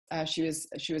She was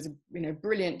a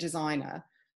brilliant designer,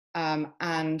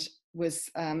 and was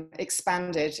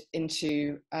expanded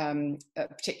into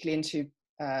particularly into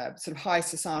sort of high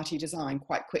society design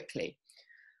quite quickly.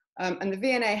 And the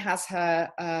V&A has her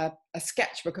a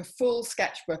sketchbook, a full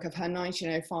sketchbook of her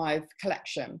 1905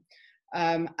 collection.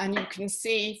 And you can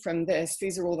see from this,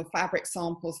 these are all the fabric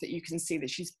samples that you can see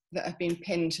that have been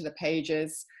pinned to the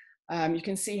pages. You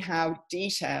can see how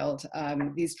detailed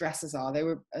these dresses are. They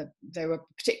were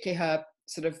particularly her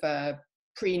sort of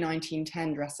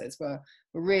pre-1910 dresses were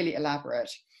really elaborate.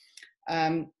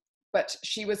 But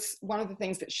she was, one of the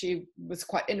things that she was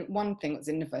one thing that was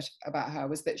innovative about her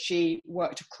was that she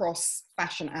worked across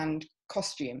fashion and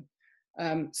costume.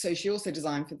 So she also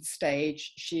designed for the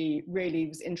stage. She really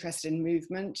was interested in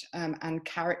movement and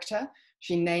character.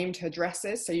 She named her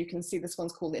dresses. So you can see this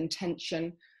one's called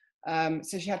Intention.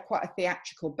 So she had quite a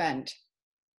theatrical bent.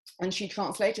 And she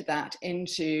translated that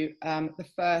into the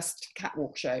first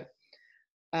catwalk show.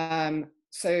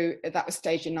 So that was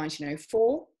staged in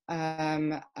 1904.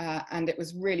 And it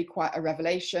was really quite a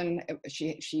revelation.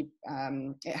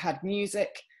 It had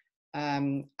music,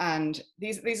 and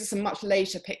these are some much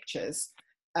later pictures.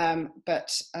 So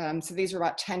these are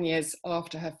about 10 years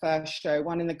after her first show,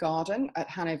 one in the garden at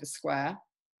Hanover Square.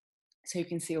 So you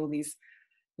can see all these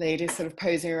ladies sort of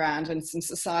posing around, and some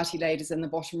society ladies in the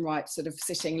bottom right sort of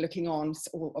sitting, looking on,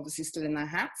 all obviously still in their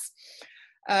hats.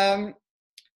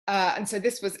 And so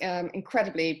this was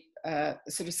incredibly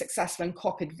sort of successful and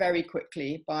copied very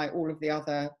quickly by all of the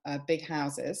other big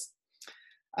houses.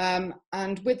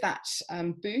 And with that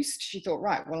boost, she thought,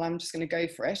 right, well, I'm just going to go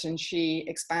for it. And she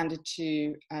expanded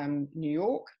to New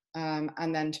York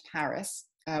and then to Paris,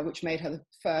 which made her the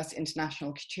first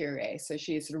international couturier. So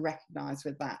she is sort of recognized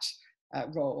with that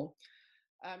role.